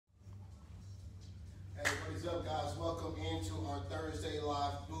is up, guys? Welcome into our Thursday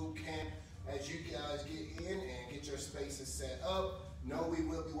live boot camp. As you guys get in and get your spaces set up, know we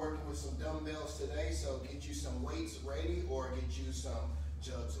will be working with some dumbbells today, so get you some weights ready or get you some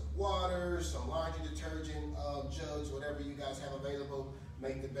jugs of water, some laundry detergent jugs, whatever you guys have available.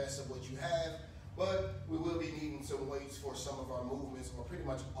 Make the best of what you have. But we will be needing some weights for some of our movements, or pretty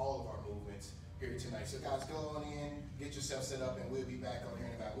much all of our movements here tonight. So guys, go on in, get yourself set up, and we'll be back on here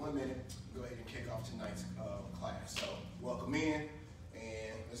in about 1 minute. Go ahead and kick off tonight's class. So welcome in,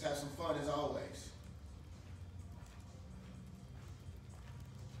 and let's have some fun as always.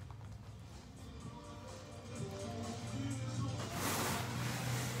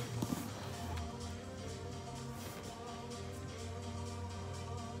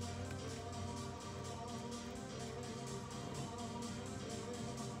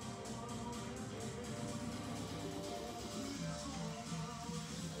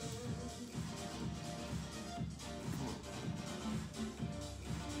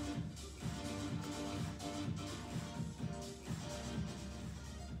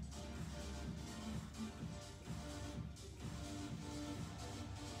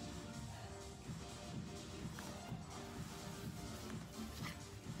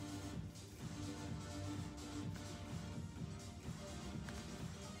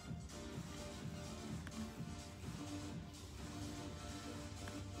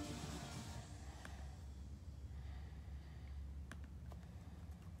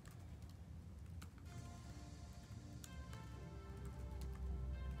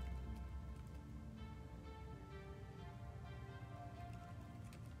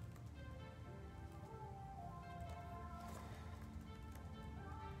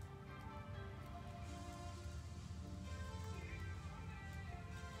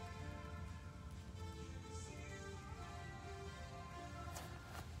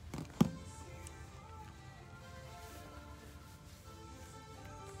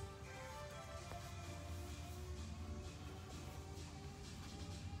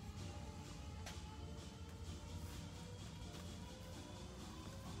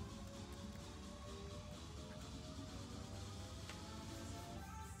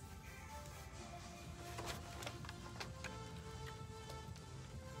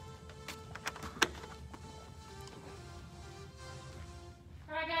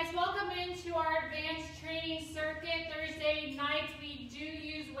 Welcome into our advanced training circuit. Thursday nights we do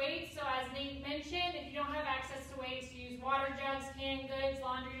use weights, so as Nate mentioned, if you don't have access to weights, use water jugs, canned goods,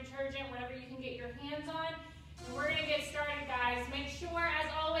 laundry detergent, whatever you can get your hands on. And we're going to get started, guys. Make sure, as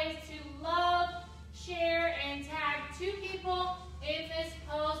always, to love, share, and tag 2 people in this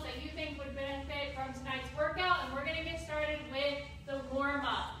post that you think would benefit from tonight's workout, and we're going to get started with the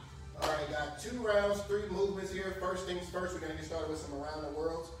warm-up. All right, got 2 rounds, 3 movements here. First things first, we're going to get started with some around the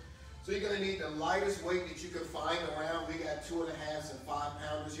world. So you're going to need the lightest weight that you can find around. We got 2.5s and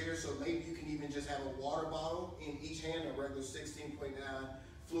 5-pounders here, so maybe you can even just have a water bottle in each hand, a regular 16.9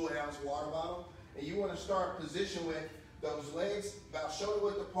 fluid ounce water bottle. And you want to start position with those legs about shoulder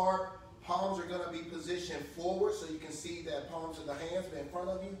width apart. Palms are going to be positioned forward so you can see that palms of the hands in front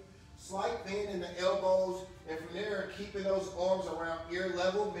of you. Slight bend in the elbows, and from there, keeping those arms around ear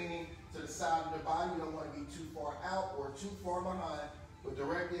level, meaning to the side of the body. You don't want to be too far out or too far behind, but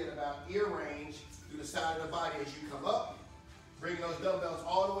directly at about ear range through the side of the body as you come up. Bring those dumbbells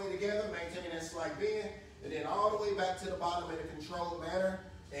all the way together, maintaining that slight bend, and then all the way back to the bottom in a controlled manner.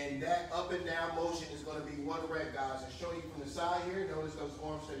 And that up and down motion is going to be 1 rep, guys. And show you from the side here. Notice those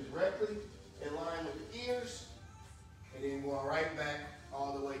arms stay directly in line with the ears, and then going right back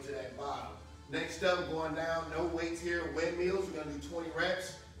all the way to that bottom. Next up, going down, no weights here, windmills. We're going to do 20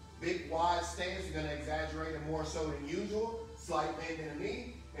 reps. Big wide stance. We're going to exaggerate it more so than usual. Slight bend in the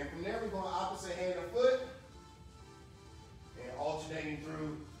knee. And from there, we're going opposite hand and foot. And alternating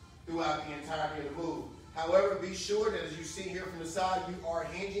throughout the entirety of the move. However, be sure that as you see here from the side, you are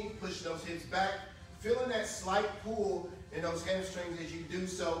hinging, pushing those hips back, feeling that slight pull in those hamstrings as you do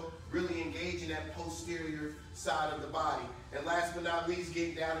so, really engaging that posterior side of the body. And last but not least,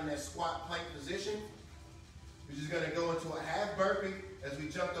 getting down in that squat plank position. We're just going to go into a half burpee as we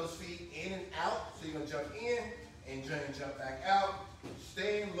jump those feet in and out. So you're going to jump in and jump back out,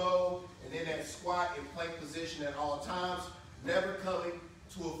 staying low, and then that squat and plank position at all times, never coming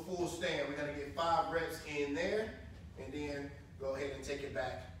to a full stand. We're going to get 5 reps in there, and then go ahead and take it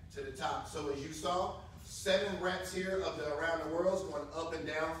back to the top. So as you saw, 7 reps here of the around the world, going up and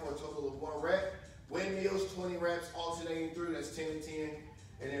down for a total of 1 rep. Windmills, 20 reps, alternating through, that's 10 and 10,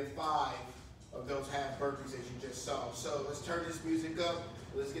 and then 5 of those half burpees as you just saw. So let's turn this music up.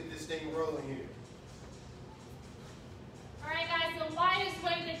 Let's get this thing rolling here. All right, guys, the lightest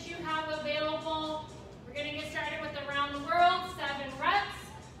weight that you have available, we're going to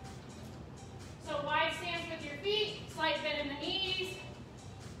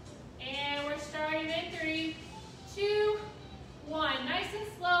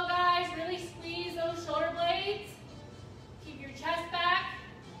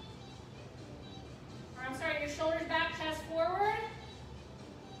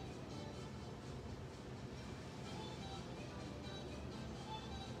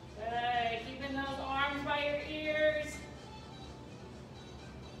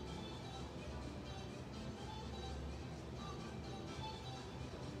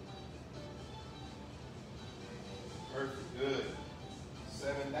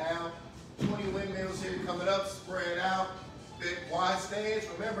coming up, spread out, big wide stance.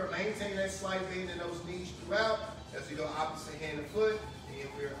 Remember, maintain that slight bend in those knees throughout as we go opposite hand and foot, and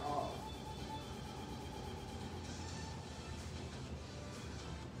we're off.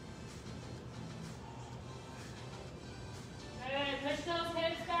 Good. Push those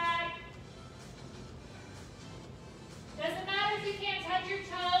hips back. Doesn't matter if you can't touch your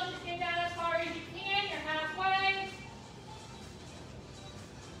toes. Just get down as far as you can. You're halfway.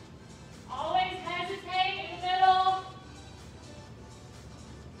 Always hesitate in the middle.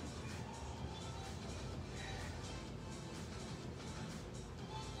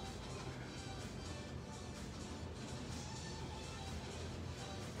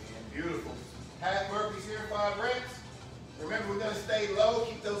 And beautiful. Half burpees here, 5 reps. Remember, we're going to stay low.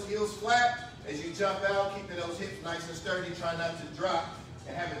 Keep those heels flat. As you jump out, keeping those hips nice and sturdy. Try not to drop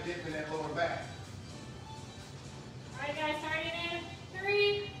and have a dip in that lower back. All right, guys, starting in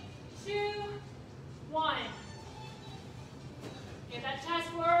 3, 2, 1. Get that chest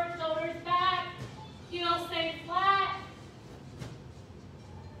forward, shoulders back, heels stay flat.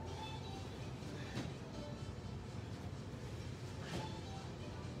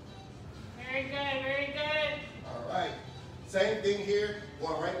 Very good, very good. All right. Same thing here.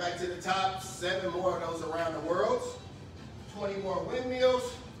 Going right back to the top. 7 more of those around the world. 20 more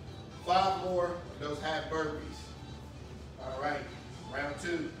windmills. 5 more of those half burpees. All right. Round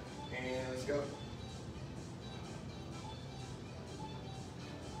 2. And let's go.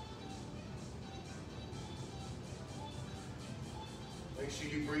 Make sure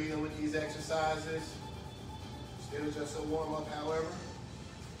you breathe in with these exercises. Still just a warm up, however.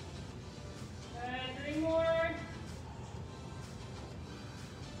 Good, 3 more.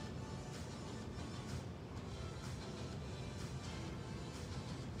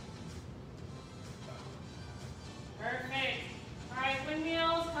 Perfect. All right,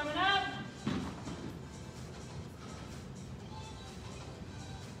 windmills coming up.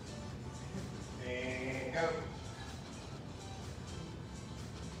 And go.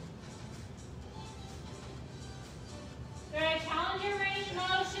 Good, challenge your range of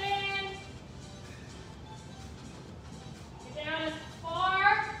motion. Get down as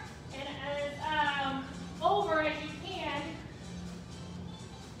far and as over as you can.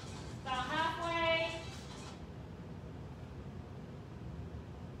 About halfway.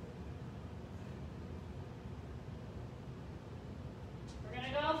 We're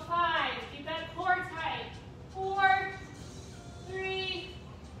gonna go 5. Keep that core tight. 4, 3,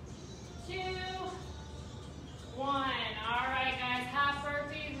 2, 1. All right, guys, half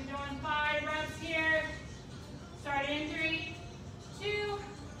burpees. We're doing 5 reps here. Starting in 3, 2,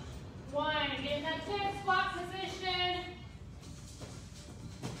 1. Get in that good squat position.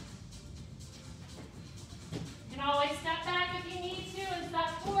 You can always step back if you need to and step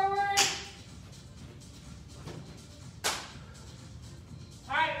forward.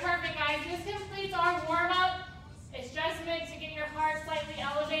 All right, perfect, guys. This completes our warm-up. It's just meant to get your heart slightly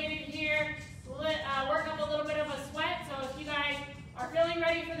elevated here, work up a little bit of a sweat. So if you guys are feeling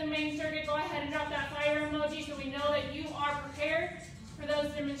ready for the main circuit, go ahead and drop that fire emoji so we know that you are prepared for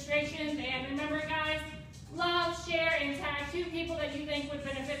those demonstrations. And remember, guys, love, share, and tag 2 people that you think would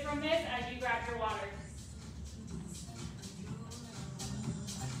benefit from this as you grab your water.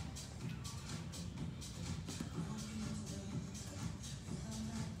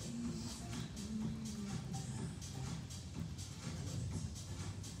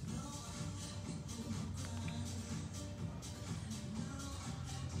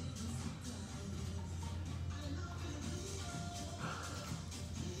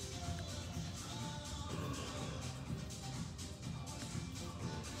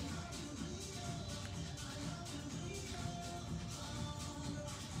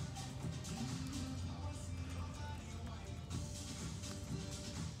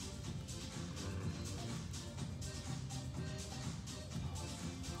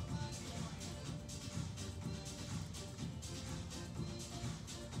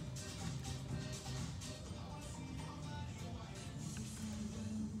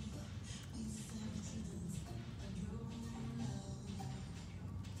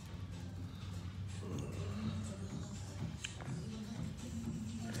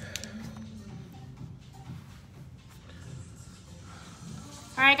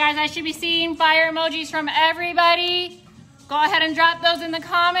 All right, guys, I should be seeing fire emojis from everybody. Go ahead and drop those in the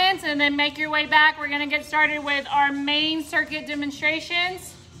comments and then make your way back. We're gonna get started with our main circuit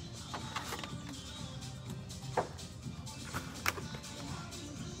demonstrations.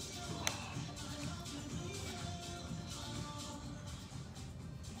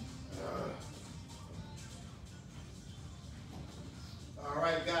 All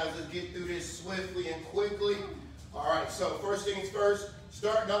right, guys, Let's get through this swiftly and quickly. All right, so first things first,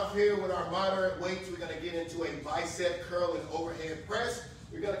 starting off here with our moderate weights, we're gonna get into a bicep curl and overhead press.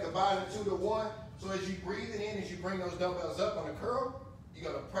 We're gonna combine the 2 to 1. So as you breathe it in, as you bring those dumbbells up on a curl,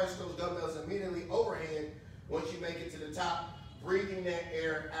 you're gonna press those dumbbells immediately overhead. Once you make it to the top, breathing that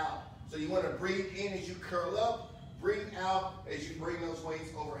air out. So you wanna breathe in as you curl up, breathe out as you bring those weights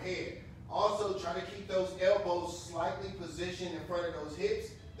overhead. Also, try to keep those elbows slightly positioned in front of those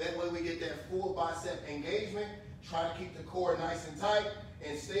hips. That way we get that full bicep engagement. Try to keep the core nice and tight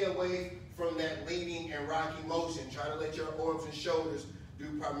and stay away from that leaning and rocking motion. Try to let your arms and shoulders do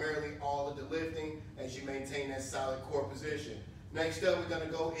primarily all of the lifting as you maintain that solid core position. Next up, we're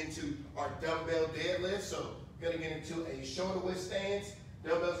gonna go into our dumbbell deadlift. So we're gonna get into a shoulder width stance.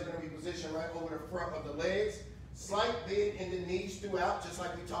 Dumbbells are gonna be positioned right over the front of the legs. Slight bend in the knees throughout, just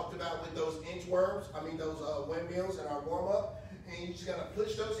like we talked about with those those windmills in our warm up. And you just gotta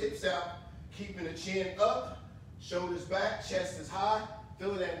push those hips out, keeping the chin up, shoulders back, chest is high.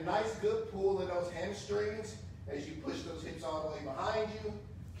 Feeling that nice good pull in those hamstrings as you push those hips all the way behind you.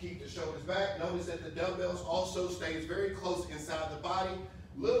 Keep the shoulders back. Notice that the dumbbells also stays very close inside the body.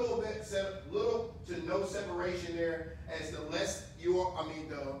 Little to no separation there. As the less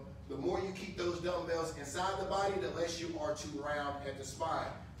the more you keep those dumbbells inside the body, the less you are to round at the spine.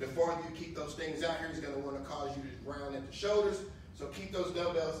 The farther you keep those things out here, it's going to want to cause you to round at the shoulders. So keep those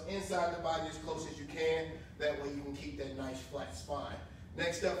dumbbells inside the body as close as you can. That way you can keep that nice flat spine.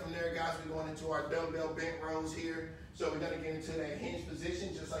 Next up from there, guys, we're going into our dumbbell bent rows here. So we're going to get into that hinge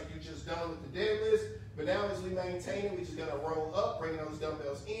position just like you just done with the deadlifts. But now as we maintain it, we're just going to roll up, bring those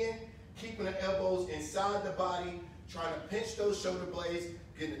dumbbells in, keeping the elbows inside the body, trying to pinch those shoulder blades,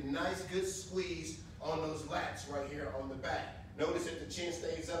 getting a nice good squeeze on those lats right here on the back. Notice that the chin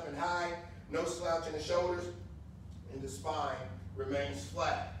stays up and high, no slouch in the shoulders, and the spine remains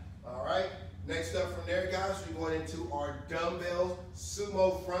flat. All right? Next up from there, guys, we're going into our dumbbell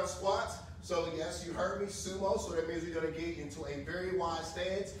sumo front squats. So yes, you heard me, sumo, so that means we're going to get into a very wide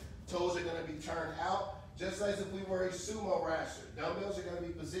stance. Toes are going to be turned out, just as if we were a sumo wrestler. Dumbbells are going to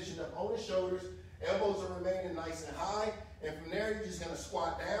be positioned up on the shoulders, elbows are remaining nice and high, and from there, you're just going to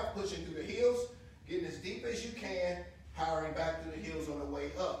squat down, pushing through the heels, getting as deep as you can, powering back through the heels on the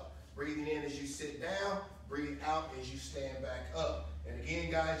way up. Breathing in as you sit down, breathe out as you stand back up. And again,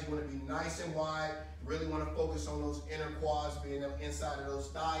 guys, you want to be nice and wide. You really want to focus on those inner quads, being inside of those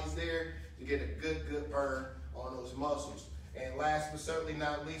thighs there to get a good burn on those muscles. And last but certainly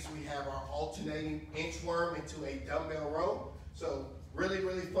not least, we have our alternating inchworm into a dumbbell row. So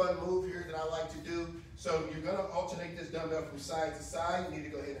really fun move here that I like to do. So you're going to alternate this dumbbell from side to side. You need to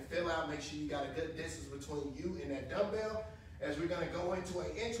go ahead and fill out, make sure you got a good distance between you and that dumbbell. As we're going to go into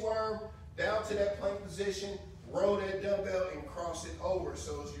an inchworm, down to that plank position, roll that dumbbell and cross it over.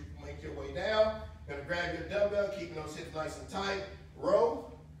 So as you make your way down, you're going to grab your dumbbell, keeping those hips nice and tight,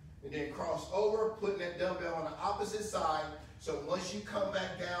 roll, and then cross over, putting that dumbbell on the opposite side. So once you come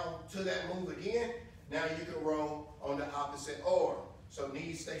back down to that move again, now you can roll on the opposite arm. So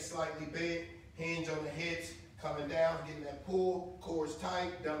knees stay slightly bent, hinge on the hips, coming down, getting that pull, core is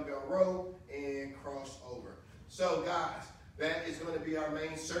tight, dumbbell row, and cross over. So guys, that is going to be our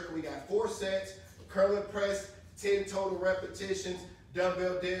main circle. We got 4 sets, curl and press, 10 total repetitions,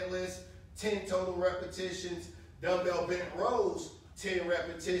 dumbbell deadlifts, 10 total repetitions, dumbbell bent rows, 10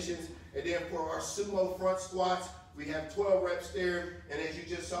 repetitions, and then for our sumo front squats, we have 12 reps there, and as you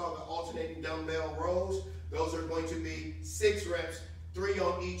just saw, the alternating dumbbell rows, those are going to be 6 reps, 3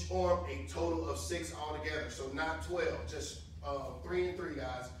 on each arm, a total of 6 altogether. So not 12, just 3 and 3,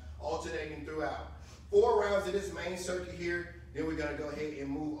 guys, alternating throughout. 4 rounds of this main circuit here, then we're gonna go ahead and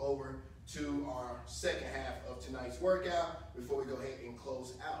move over to our second half of tonight's workout before we go ahead and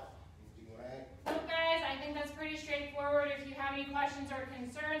close out. Anything you wanna add? So guys, I think that's pretty straightforward. If you have any questions or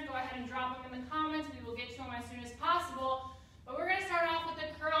concerns, go ahead and drop them in the comments. We will get to them as soon as possible. But we're gonna start off with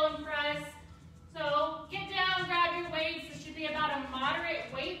the curl and press. So get down, grab your weights. This should be about a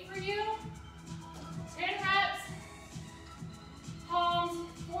moderate weight for you. 10 reps, palms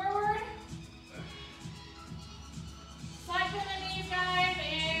forward. Cycle the knees, guys,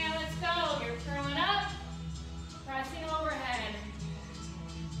 and let's go. You're curling up, pressing overhead.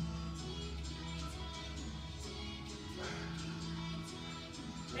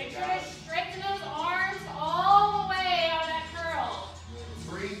 Make sure to straighten those arms all the way out of that curl.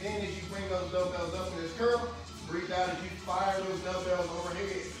 Breathe in as you bring those dumbbells up in this curl. Breathe out as you fire those dumbbells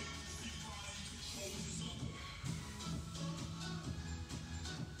overhead.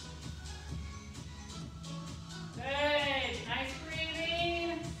 Good. Nice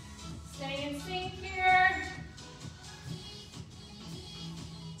breathing. Stay in sync here.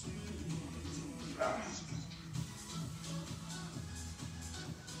 Now,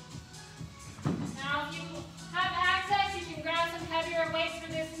 if you have access, you can grab some heavier weights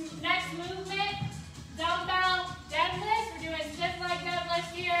for this next movement. Dumbbell deadlifts. We're doing stiff leg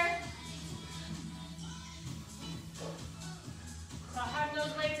deadlifts here. So have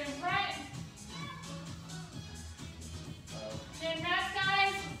those weights in front. Chin rest,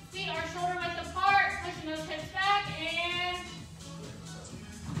 guys. Feet are shoulder width apart. Pushing those hips back and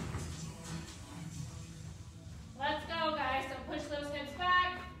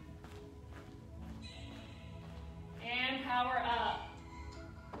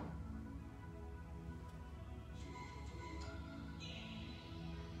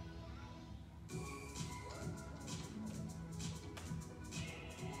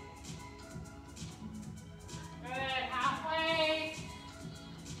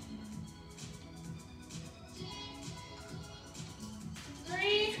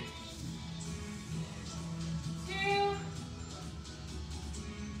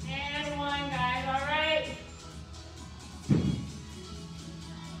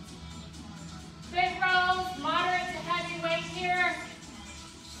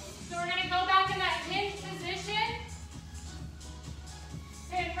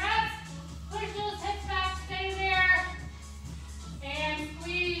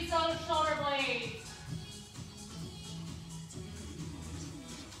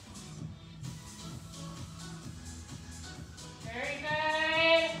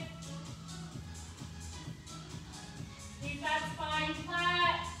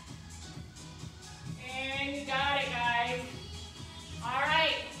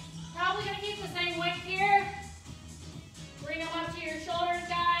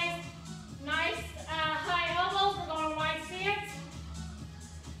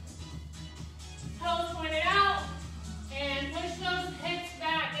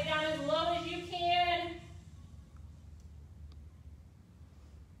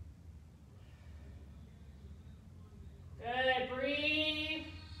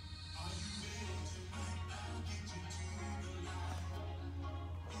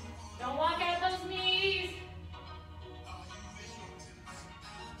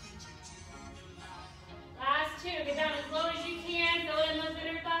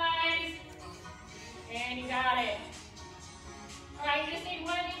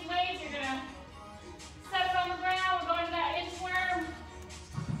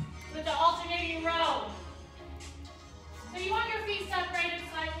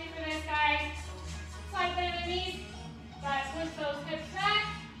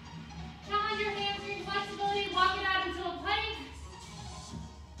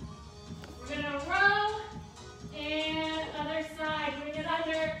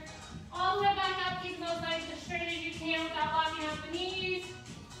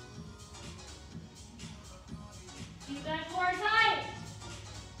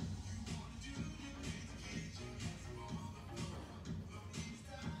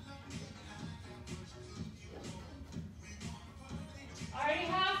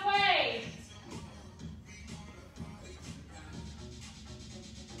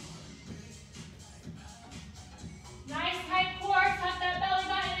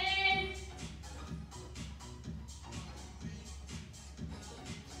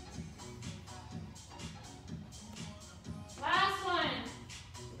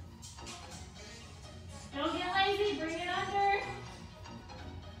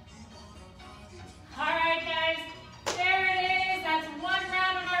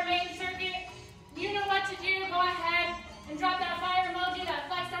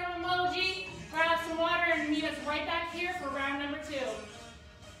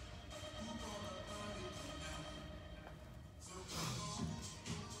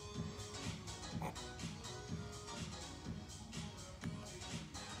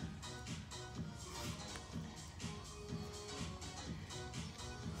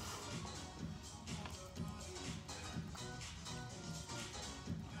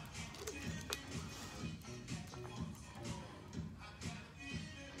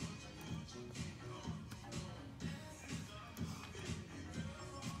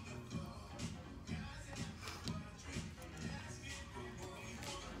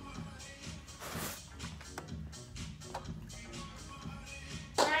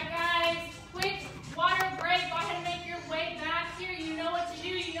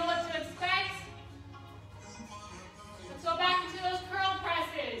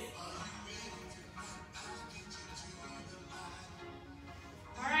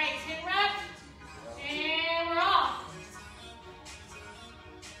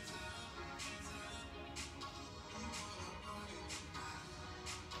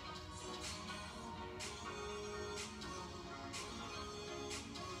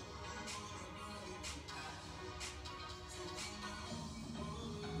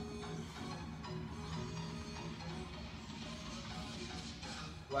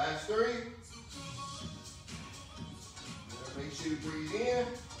Last 3. Make sure you breathe in,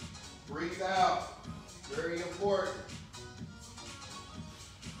 breathe out. Very important.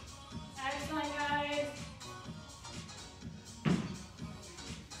 Excellent, guys.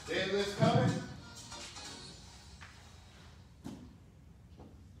 Deadlifts coming.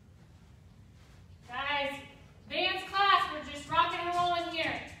 Guys, advanced class, we're just rocking and rolling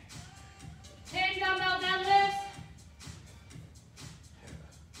here. 10 dumbbell deadlifts.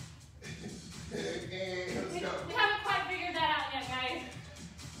 Okay, let's go. We haven't quite figured that out yet, guys.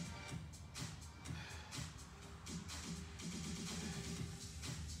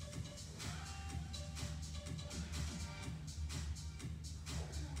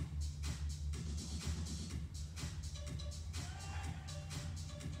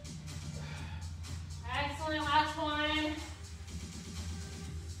 Excellent, last one.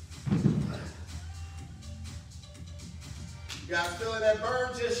 You guys feeling that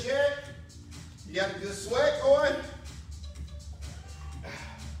burn just yet? You got a good sweat going?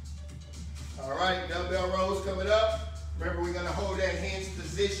 All right, dumbbell rows coming up. Remember, we're gonna hold that hinge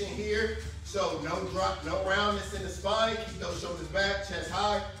position here. So no drop, no roundness in the spine. Keep those shoulders back, chest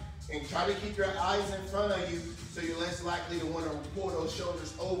high, and try to keep your eyes in front of you so you're less likely to want to pull those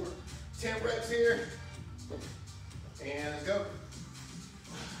shoulders over. 10 reps here, and let's go.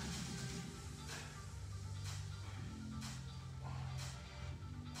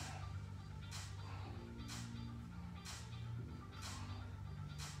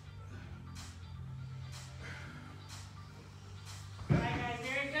 All right, guys,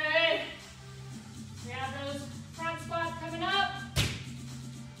 very good. We have those front squats coming up.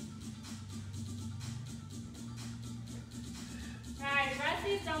 Guys, rest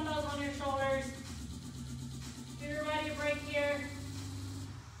these dumbbells on your shoulders. Give your body a break here.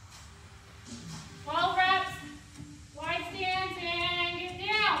 12 reps, wide stance, and get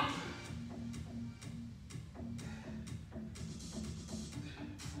down.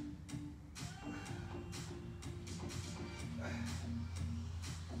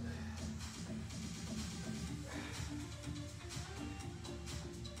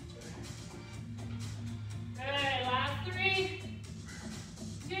 Good, last 3,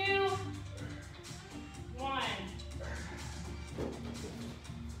 2, 1.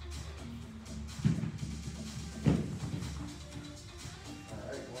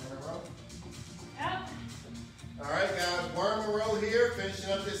 Yep. All right, guys, worm and row here,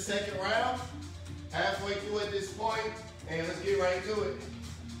 finishing up this second round. Halfway through at this point, and let's get right to it.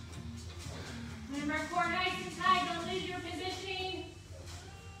 Remember, core nice and tight, don't lose your positioning.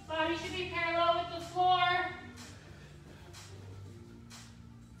 Body should be parallel with the floor.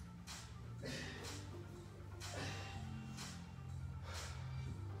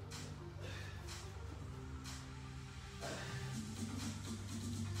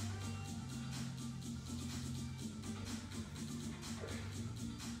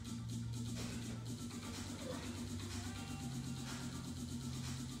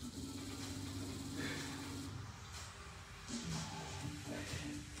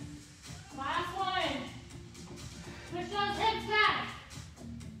 Last one. Push those hips back.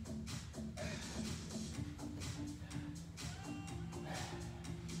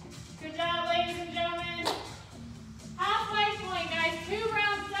 Good job, ladies and gentlemen. Halfway point, guys. 2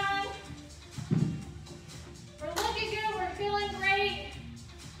 rounds done. We're looking good. We're feeling great.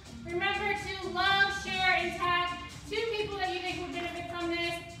 Remember to love, share, and tag 2 people that you think would benefit from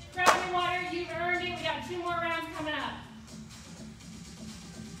this. Grab your water. You've earned it. We got 2 more rounds coming up.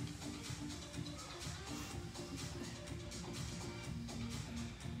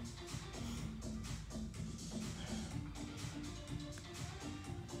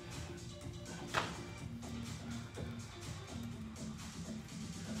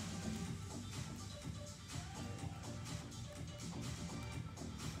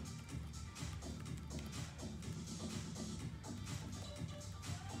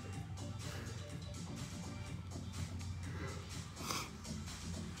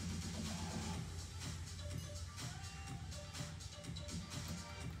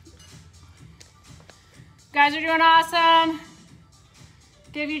 Guys are doing awesome.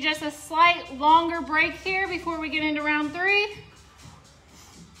 Give you just a slight longer break here before we get into round 3.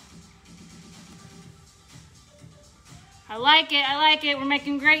 I like it, I like it. We're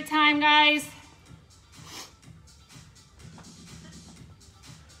making great time, guys.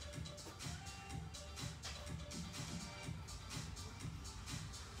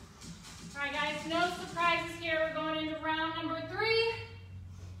 All right, guys, no surprises here. We're going into round number 3.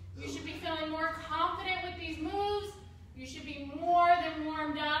 You should be feeling more confident with these moves. You should be more than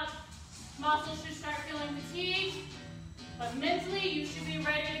warmed up. Muscles should start feeling fatigued. But mentally, you should be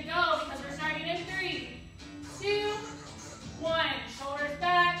ready to go because we're starting in 3, 2, 1. Shoulders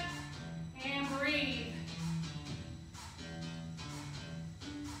back and breathe.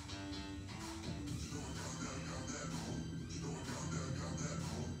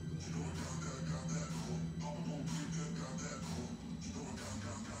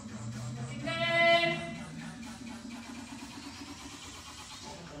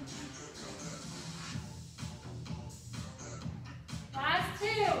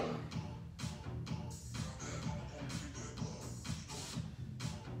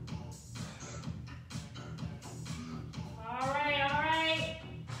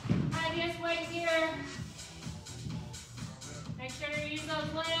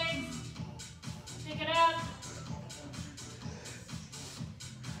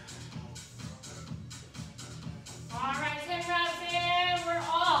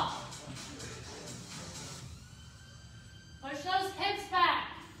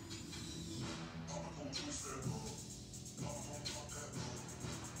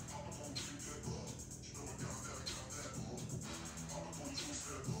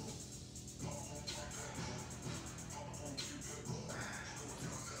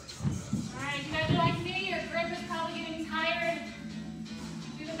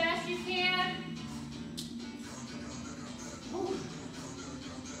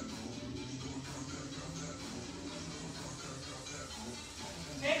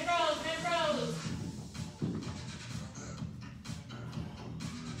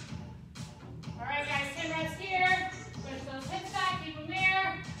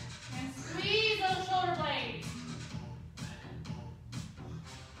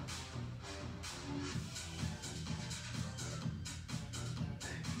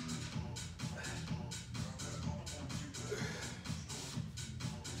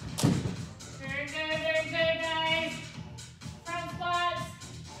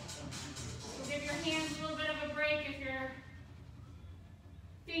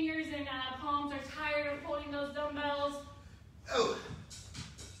 Fingers and palms are tired of holding those dumbbells. Oh.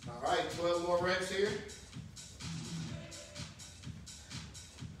 All right, 12 more reps here.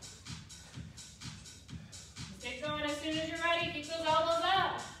 Get going as soon as you're ready. Keep those elbows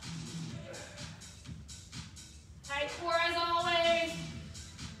up. Tight core as always.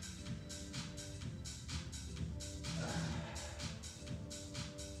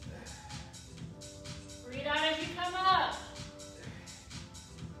 Breathe out as you come up.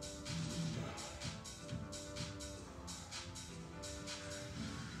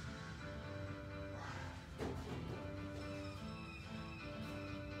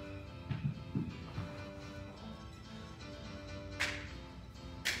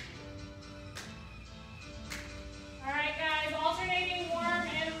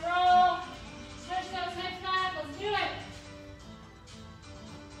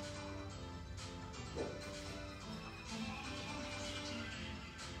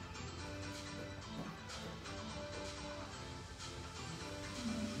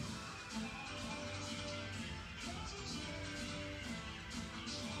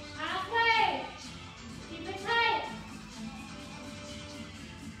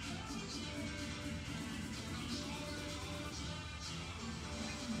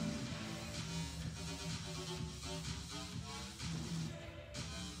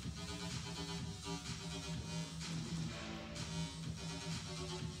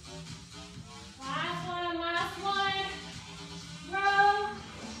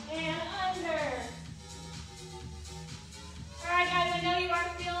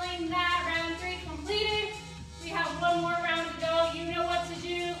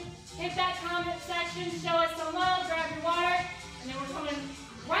 Show us some love, grab your water, and then we're coming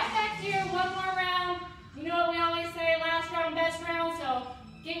right back here, one more round. You know what we always say, last round, best round, so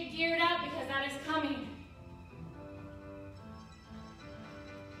get geared up because that is coming.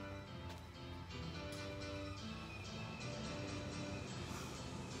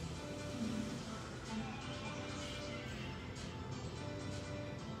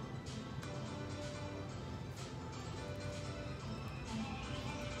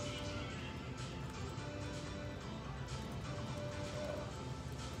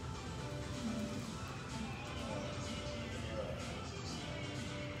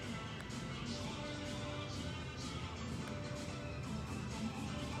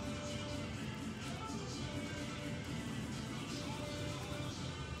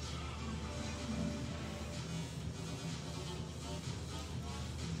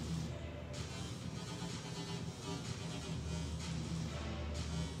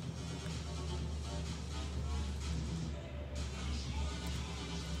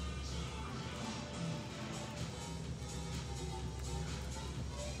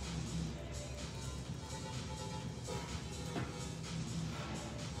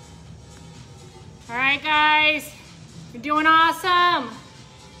 right, guys, you're doing awesome.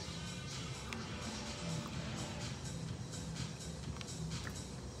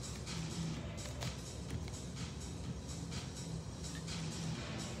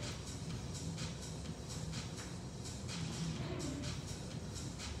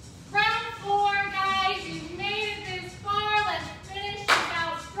 Round 4, guys. You've made it this far. Let's finish this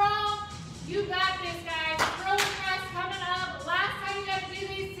out strong. You got this, guys. Curl press coming up. Last time you got to do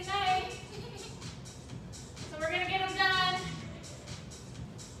these today. So we're going to get them done.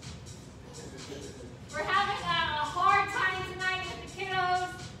 We're having a hard time tonight with the kiddos.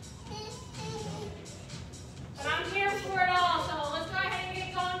 But I'm here for it all. So let's go ahead and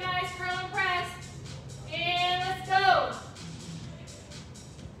get going, guys. Curl and press. And let's go.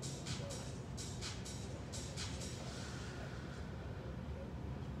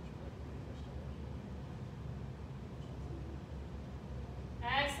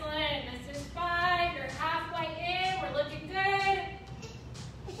 Excellent. This is 5. You're halfway in. We're looking good.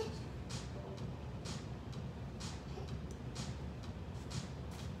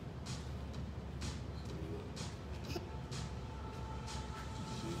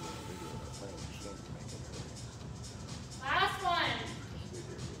 Last one.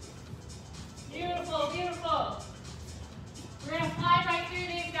 Beautiful, beautiful. We're going to fly right through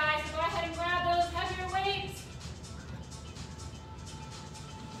these, guys. So go ahead and grab those heavier weights.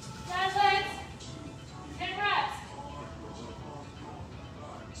 Deadlifts. 10 reps.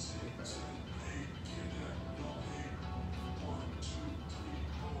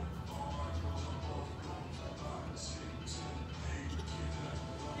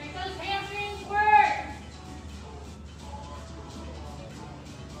 Make those hamstrings work.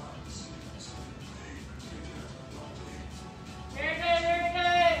 Very good, very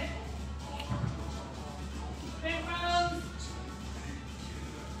good. Bent rows.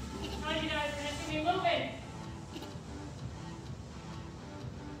 How you guys are just gonna be moving.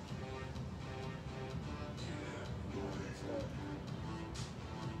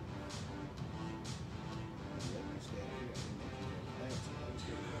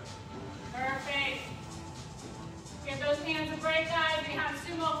 Perfect. Give those hands a break, guys. We have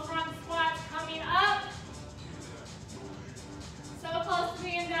sumo front squats coming up. So close to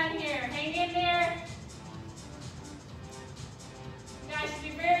being done here. Hang in there. You guys should be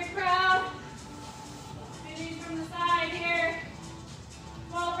very proud. Do these from the side here.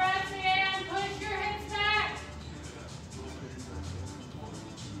 12 reps in. Push your hips back.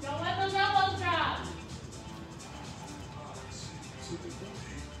 Don't let those elbows drop.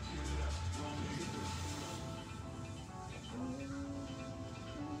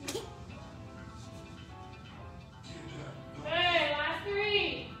 Good. Last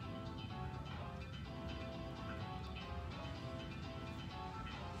 3.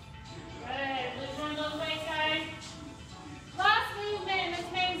 Good. Lose one of those weights, guys. Last movement in this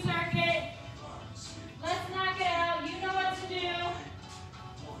main circuit. Let's knock it out. You know what to do.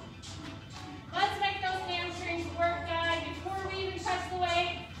 Let's make those hamstrings work, guys. Before we even touch the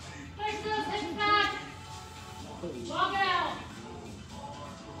weight, push those hips back. Walk it out.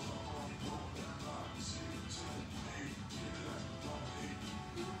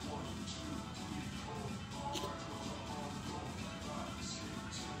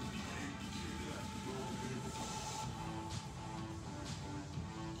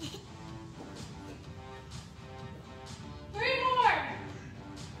 Three more.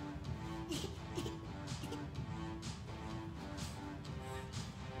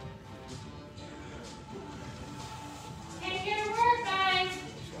 Can't get to work, guys.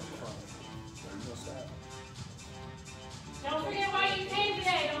 Don't forget why you came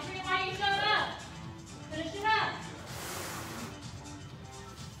today. Don't forget why you showed up. Finish it up.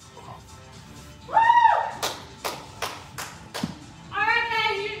 Woo! All right,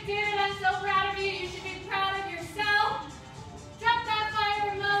 guys, you did it. I'm so proud of you. You should be proud of yourself. Drop that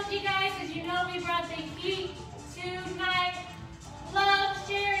fire emoji, guys, because you know we brought the heat tonight. Love,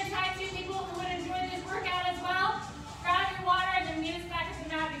 share, and tag 2 people who would enjoy this workout as well. Grab your water and then meet us back at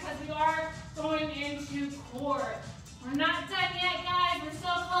the mat because we are going into core. We're not done yet, guys. We're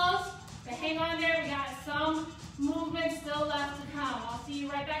so close. But hang on there. We got some movement still left to come. I'll see you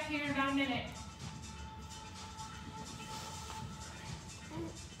right back here in about a minute.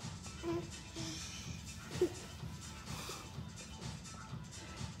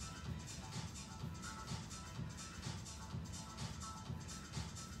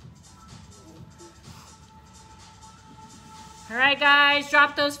 All right, guys,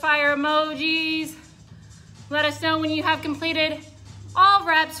 drop those fire emojis. Let us know when you have completed all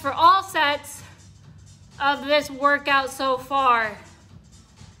reps for all sets of this workout so far.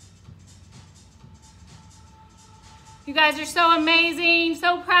 You guys are so amazing.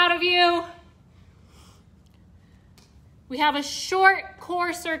 So proud of you. We have a short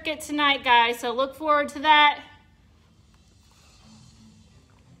core circuit tonight, guys, so look forward to that.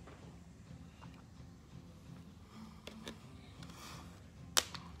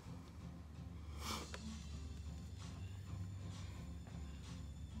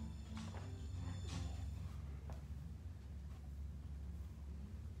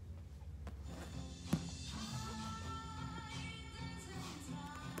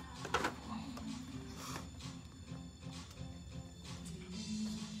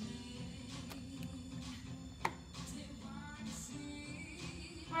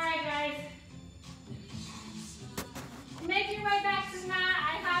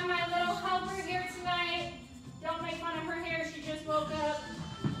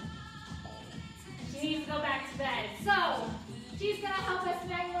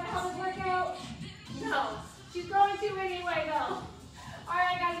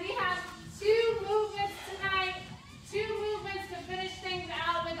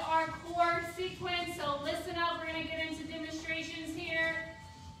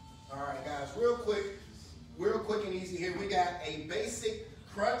 Real quick and easy here. We got a basic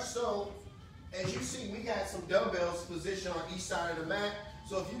crunch. So as you see, we got some dumbbells positioned on each side of the mat.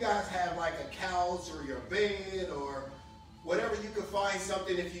 So if you guys have like a couch or your bed or whatever, you can find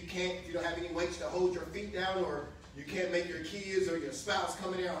something. If you don't have any weights to hold your feet down, or you can't make your kids or your spouse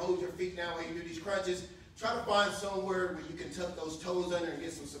come in there and hold your feet down while you do these crunches, try to find somewhere where you can tuck those toes under and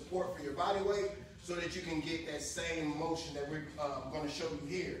get some support for your body weight so that you can get that same motion that we're going to show you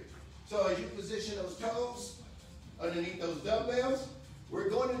here. So as you position those toes underneath those dumbbells, we're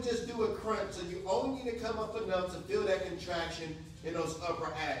going to just do a crunch. So you only need to come up enough to feel that contraction in those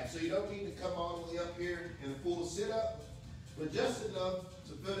upper abs. So you don't need to come all the way up here in a full sit-up, but just enough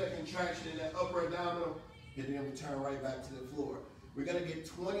to feel that contraction in that upper abdominal, and then return right back to the floor. We're going to get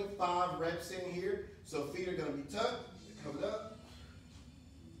 25 reps in here. So feet are going to be tucked, coming up.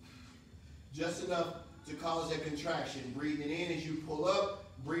 Just enough to cause that contraction. Breathing in as you pull up,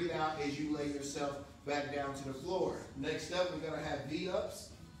 breathe out as you lay yourself back down to the floor. Next up, we're going to have V-ups.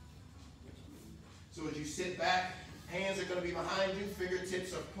 So as you sit back, hands are going to be behind you,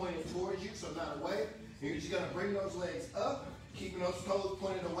 fingertips are pointed towards you, so not away. And you're just going to bring those legs up, keeping those toes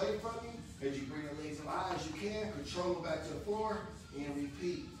pointed away from you. As you bring the legs as high as you can, control them back to the floor, and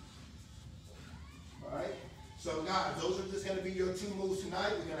repeat. All right? So guys, those are just going to be your 2 moves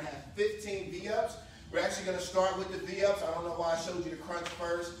tonight. We're going to have 15 V-ups. We're actually going to start with the V-ups. I don't know why I showed you the crunch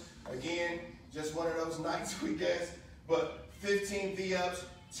first. Again, just one of those nights, we guess. But 15 V-ups,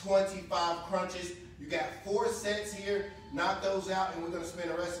 25 crunches. You got 4 sets here. Knock those out, and we're going to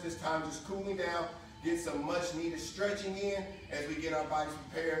spend the rest of this time just cooling down, get some much needed stretching in as we get our bodies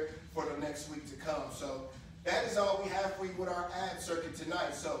prepared for the next week to come. So that is all we have for you with our ab circuit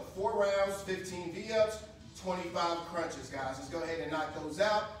tonight. So 4 rounds, 15 V-ups, 25 crunches, guys. Let's go ahead and knock those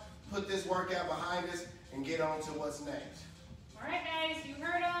out, put this workout behind us, and get on to what's next. All right, guys, you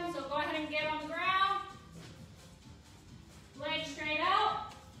heard them, so go ahead and get on the ground. Legs straight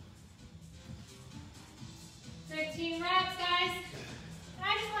out. 15 reps, guys. And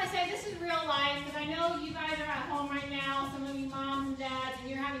I just want to say this is real life, because I know you guys are at home right now, some of you moms and dads, and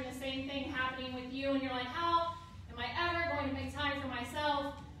you're having the same thing happening with you, and you're like, how am I ever going to make time for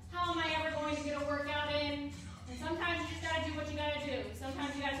myself? How am I ever going to get a workout in? And sometimes you just got to do what you got to do.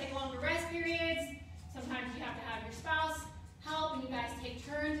 Sometimes you got to take longer rest periods. Sometimes you have to have your spouse help, and you guys take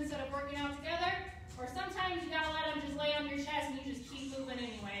turns instead of working out together. Or sometimes you got to let them just lay on your chest, and you just keep moving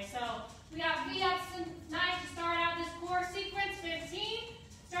anyway. So we got V-ups tonight to start out this core sequence, 15.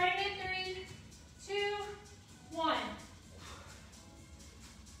 Starting in 3, 2, 1.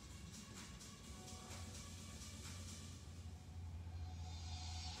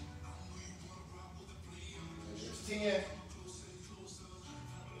 There's 10.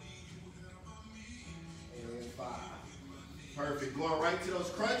 And 5. Perfect. Going right to those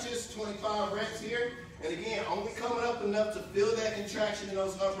crunches, 25 reps here. And again, only coming up enough to feel that contraction in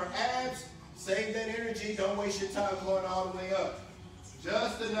those upper abs. Save that energy. Don't waste your time going all the way up.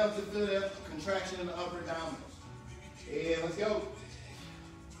 Just enough to feel that contraction in the upper abdominals. And let's go.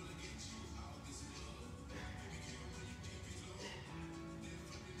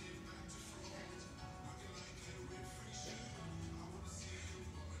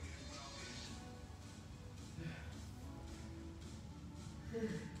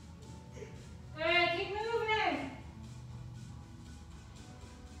 Good, keep moving.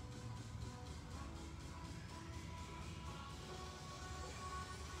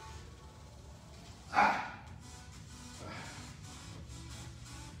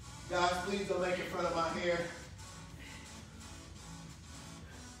 Guys, please don't make it in front of my hair.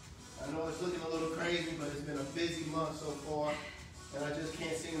 crazy, but it's been a busy month so far, and I just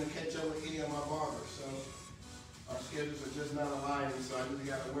can't seem to catch up with any of my barbers. So our schedules are just not aligning, so I just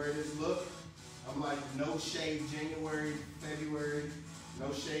gotta wear this look. I'm like no shave January, February,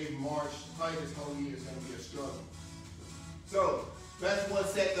 no shave March. Probably this whole year is gonna be a struggle. So that's one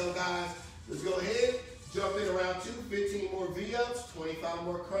set though, guys. Let's go ahead, jump in around 2, 15 more V-ups, 25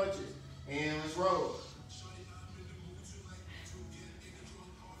 more crunches, and let's roll.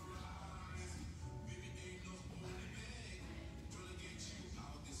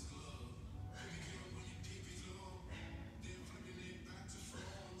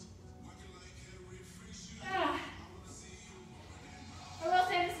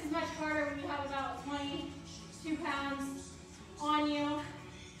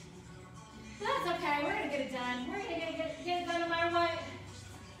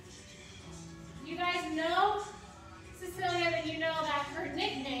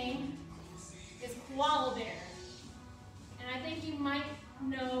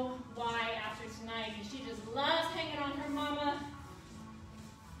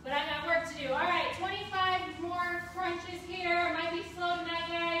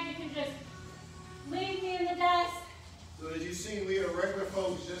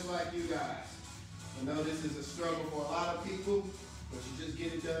 Just like you guys. I know this is a struggle for a lot of people, but you just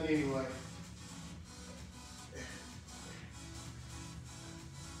get it done anyway.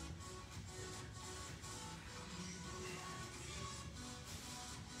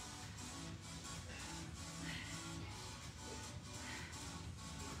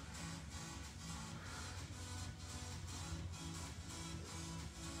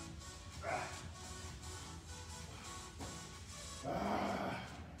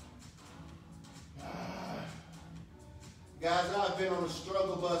 Guys, I've been on a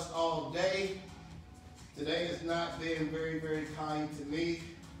struggle bus all day. Today has not been very, very kind to me.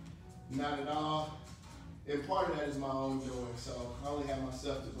 Not at all. And part of that is my own doing, so I only have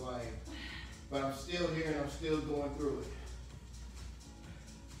myself to blame. But I'm still here and I'm still going through it.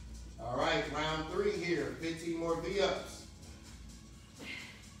 All right, round 3 here. 15 more V-ups.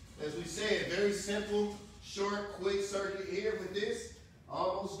 As we said, very simple, short, quick circuit here with this.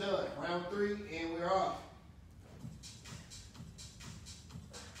 Almost done. Round 3, and we're off.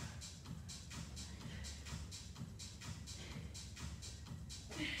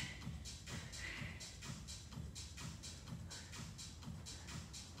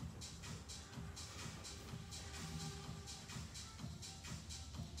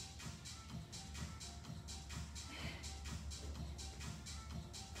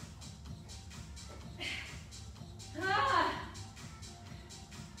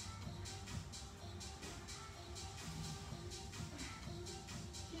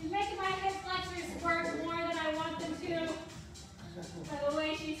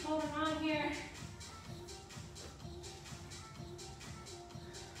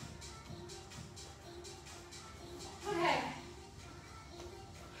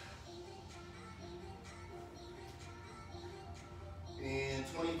 And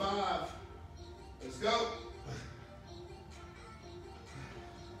 25. Let's go.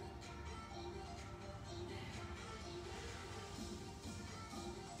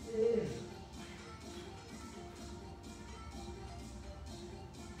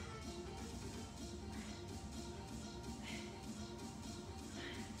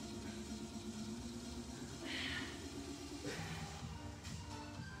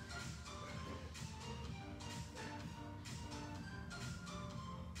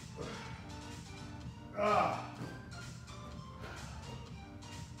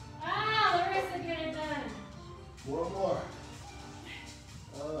 Larissa, get it done. One more.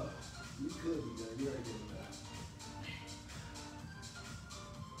 You could be done. You already did it done.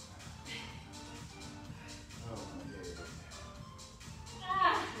 Oh my God.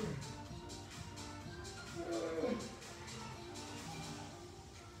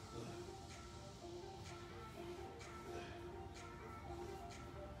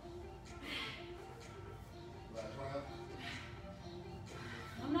 Last round.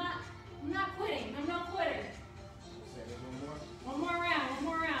 I'm not quitting. I'm no quitter. Say there's one more. One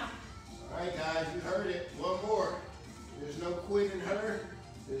more round. All right, guys, you heard it. One more. There's no quitting her.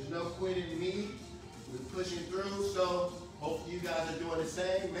 There's no quitting me. We're pushing through, so hopefully you guys are doing the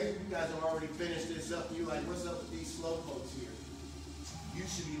same. Maybe you guys have already finished this up and you're like, what's up with these slow folks here? You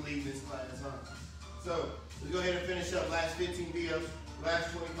should be leading this class, huh? So let's go ahead and finish up. Last 15 V-ups,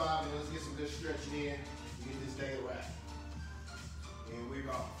 last 25, and let's get some good stretching in and get this day a wrap. And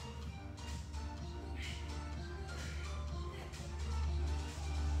we're off.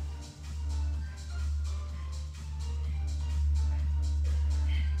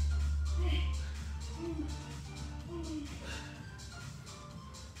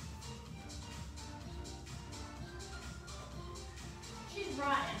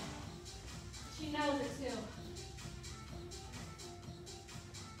 trying. She knows it too.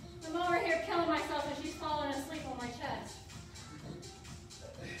 I'm over here killing myself and she's falling asleep on my chest.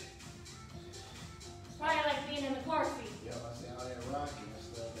 It's probably like being in the car seat. Yeah, I say all that rocking and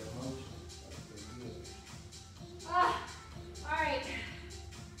stuff, that motion. That's pretty good. All right.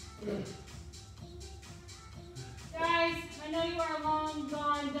 Guys, I know you are long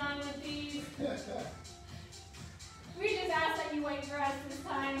gone done with these. We just ask that you wait for us this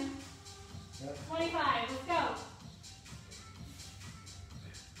time. 25, let's go.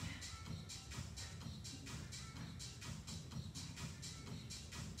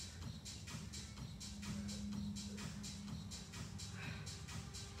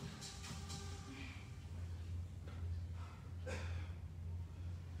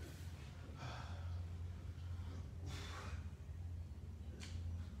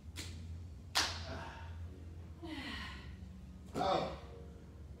 Oh.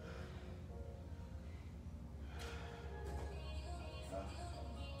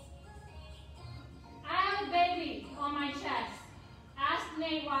 I have a baby on my chest. Ask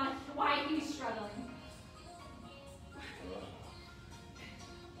Nate why he's struggling.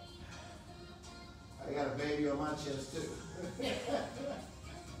 I got a baby on my chest too.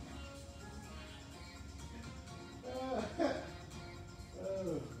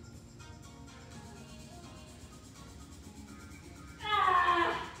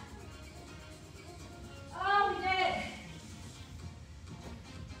 Oh, we did it.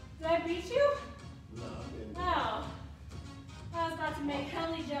 Did I beat you? No, I didn't. No. I was about to make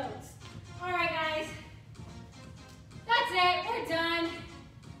hella jokes. All right, guys. That's it. We're done.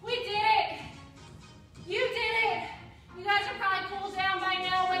 We did it. You did it. You guys are probably cooled down by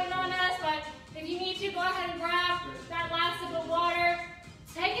now waiting on us, but if you need to, go ahead and grab that last sip of water.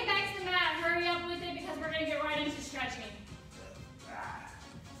 Take it back to the mat. Hurry up with it because we're going to get right into stretching.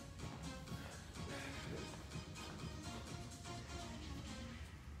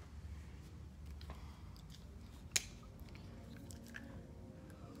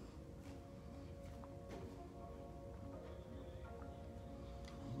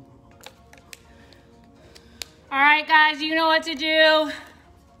 All right, guys, you know what to do.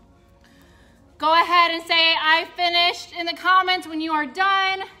 Go ahead and say, I finished in the comments when you are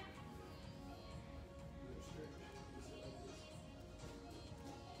done.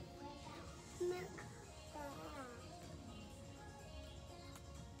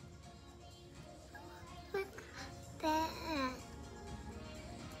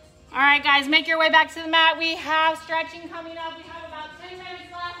 All right, guys, make your way back to the mat. We have stretching coming up. We have about 10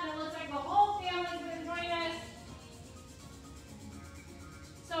 minutes left, and it looks like the whole family's been joining us.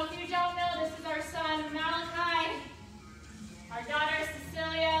 So if you don't know, this is our son, Malachi, our daughter,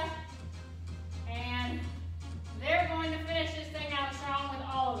 Cecilia, and they're going to finish this thing out strong with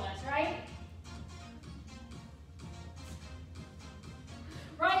all of us, right?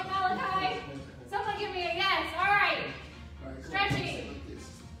 Right, Malachi? Someone give me a yes. All right. Stretching.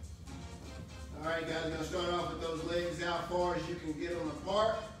 All right, guys, we're going to start off with those legs out far as you can get them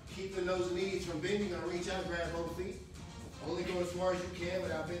apart. Keeping those knees from bending. You're going to reach out and grab both feet. Only go as far as you can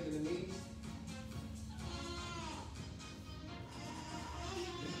without bending the knees.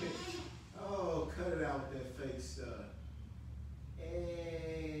 Oh, cut it out with that fake stuff.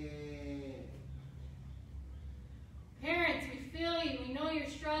 And Parents, we feel you. We know your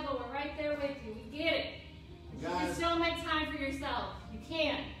struggle. We're right there with you. We get it. You can still make time for yourself. You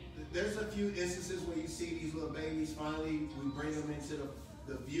can. There's a few instances where you see these little babies, finally we bring them into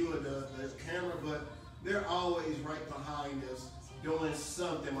the view of the camera, but they're always right behind us doing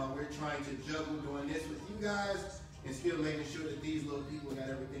something while we're trying to juggle doing this with you guys and still making sure that these little people got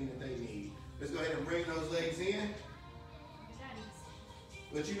everything that they need. Let's go ahead and bring those legs in.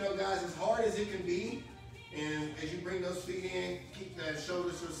 But you know, guys, as hard as it can be, and as you bring those feet in, keep that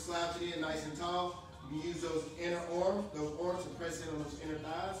shoulders sort of slouching in nice and tall. You can use those inner arms, to press in on those inner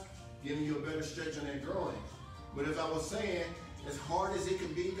thighs, giving you a better stretch on that groin. But as I was saying, as hard as it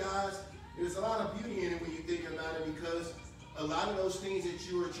can be, guys, there's a lot of beauty in it when you think about it, because a lot of those things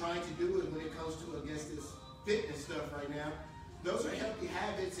that you are trying to do when it comes to, I guess, this fitness stuff right now, those are healthy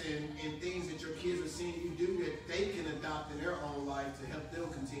habits and things that your kids are seeing you do that they can adopt in their own life to help them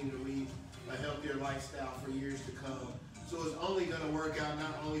continue to lead a healthier lifestyle for years to come. So it's only going to work out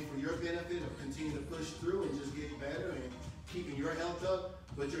not only for your benefit of continue to push through and just get better and keeping your health up,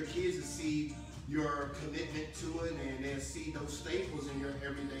 but your kids will see your commitment to it, and they'll see those staples in your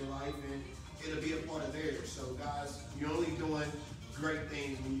everyday life, and it'll be a part of theirs. So guys, you're only doing great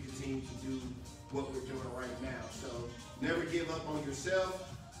things when you continue to do what we're doing right now. So never give up on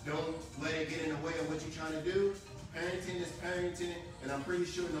yourself. Don't let it get in the way of what you're trying to do. Parenting is parenting, and I'm pretty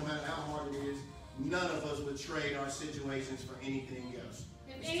sure no matter how hard it is, none of us would trade our situations for anything else.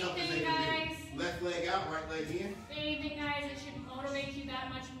 If anything, guys, left leg out, right leg in. If anything, guys, it should motivate you that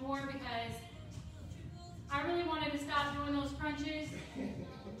much more, because I really wanted to stop doing those crunches,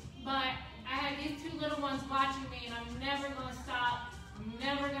 but I had these two little ones watching me, and I'm never going to stop. I'm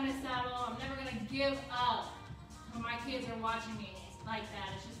never going to settle. I'm never going to give up when my kids are watching me like that.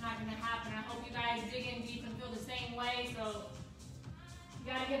 It's just not going to happen. I hope you guys dig in deep and feel the same way. So you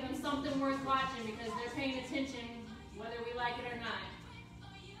got to give them something worth watching, because they're paying attention whether we like it or not.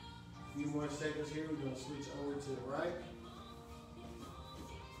 A few more seconds here. We're going to switch over to the right.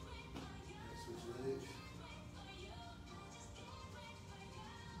 Switch legs.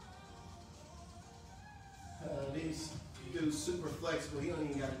 These dudes super flexible. He don't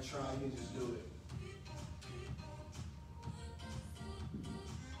even got to try. He can just do it.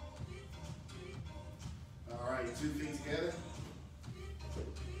 All right, 2 feet together.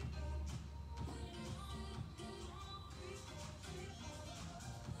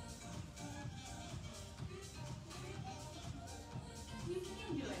 You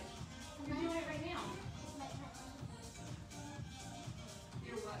can do it. You're doing it right now.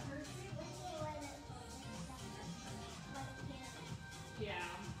 Your what hurts? Yeah.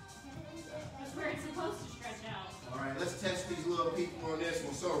 That's where it's supposed to stretch out. All right, let's test these little people on this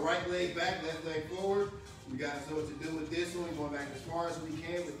one. So right leg back, left leg forward. You guys know what to do with this one. We're going back as far as we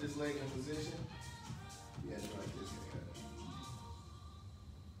can with this leg in position. Yeah, it's like this.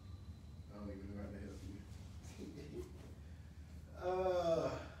 I don't even know how to help you.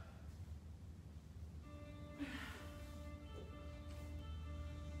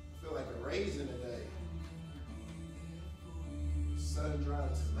 I feel like a raisin today.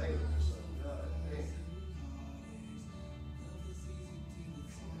 Sun-dried tomato or something. God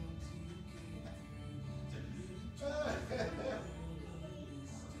damn.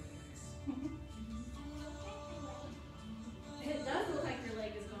 It does look like your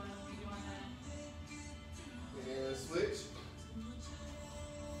leg is going when you're doing that. And switch.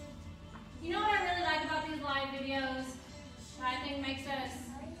 You know what I really like about these live videos, that I think makes us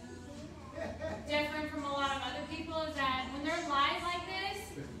different from a lot of other people, is that when they're live like this,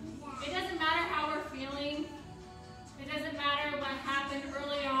 it doesn't matter how we're feeling. It doesn't matter what happened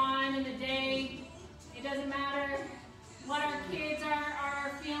early on in the day. It doesn't matter what our kids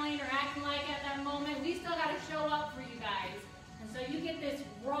are feeling or acting like at that moment. We still got to show up for you guys. And so you get this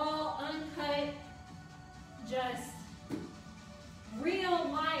raw, uncut, just real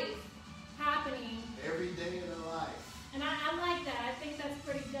life happening. Every day in their life. And I like that. I think that's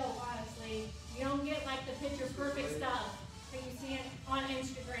pretty dope, honestly. You don't get like the picture perfect stuff that you see on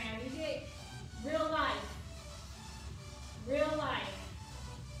Instagram. You get real life. Real life.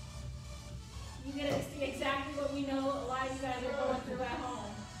 You get to see exactly what we know a lot of you guys are going through at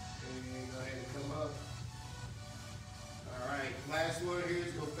home. And go ahead and come up. All right, last one here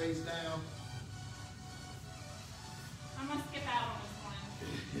is go face down. I'm going to skip out on this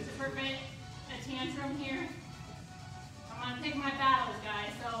one to prevent a tantrum here. I'm going to pick my battles,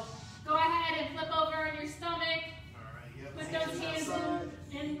 guys. So go ahead and flip over on your stomach. All right, yep. Put those hands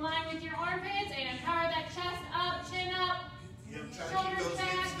in line with your armpits and power that chest up, chin up. Yep, try to keep those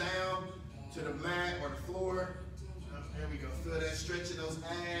hips down to the mat or the floor. There we go. Feel that stretch in those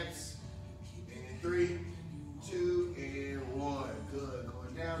abs. And 3, 2, and 1. Good.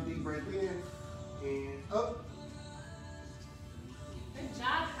 Going down, deep breath in and up. Good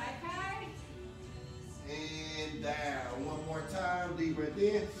job, Kai. And down. One more time. Deep breath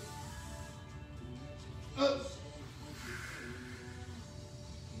in. Up.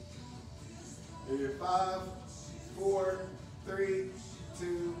 And 5, 4, 3,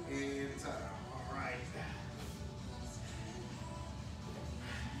 2, and time. All right.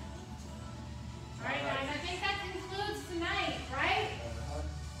 All right, guys. I think that concludes tonight, right?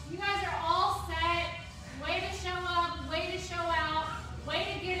 You guys are all set. Way to show up. Way to show out.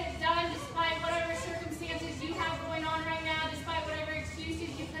 Way to get it done despite whatever circumstances you have going on right now, despite whatever excuses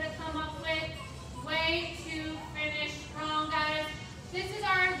you could have come up with. Way to finish strong, guys. This is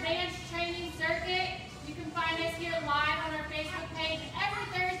our advanced training circuit. You can find us here live on our Facebook page every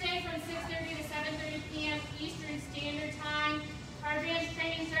Thursday from 6:30 to 7:30 p.m. Eastern Standard Time. Our advanced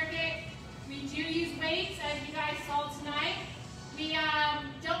training circuit, we do use weights, as you guys saw tonight. We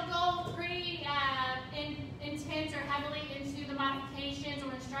don't go pretty intense or heavily into the modifications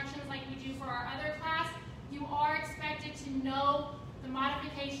or instructions like we do for our other class. You are expected to know the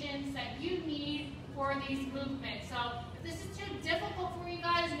modifications that you need for these movements. So if this is too difficult for you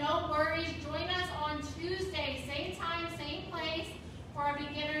guys, no worries. Join us on Tuesday, same time, same place, for our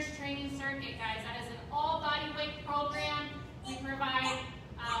beginners training circuit. circuit, guys. That is an all body weight program. We provide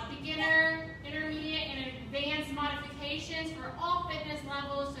beginner, intermediate, and advanced modifications for all fitness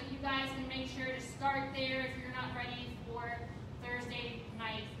levels, so you guys can make sure to start there if you're not ready for Thursday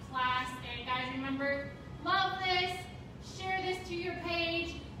night class. And guys, remember, love this, share this to your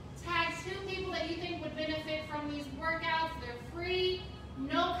page, tag 2 people that you think would benefit from these workouts. They're free,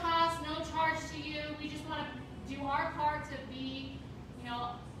 no cost, no charge to you. We just want to do our part to be,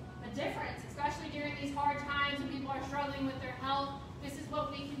 a difference, especially during these hard times when people are struggling with their health. This is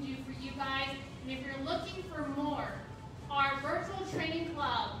what we can do for you guys. And if you're looking for more, our virtual training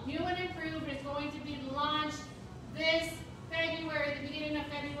club, new and improved, is going to be launched this February, the beginning of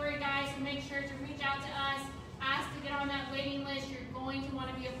February, guys. So make sure to reach out to us, ask to get on that waiting list. You're going to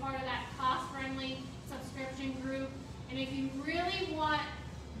want to be a part of that cost-friendly subscription group. And if you really want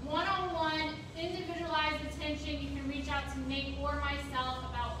one-on-one, individualized attention, you can reach out to Nate or myself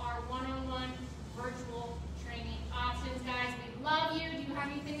about our one-on-one virtual training options, guys. We love you. Do you have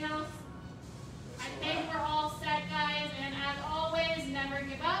anything else? I think we're all set, guys. And as always, never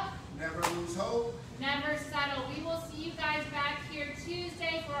give up. Never lose hope. Never settle. We will see you guys back here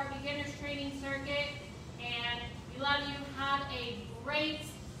Tuesday for our beginners training circuit. And we love you. Have a great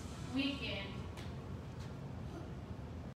weekend.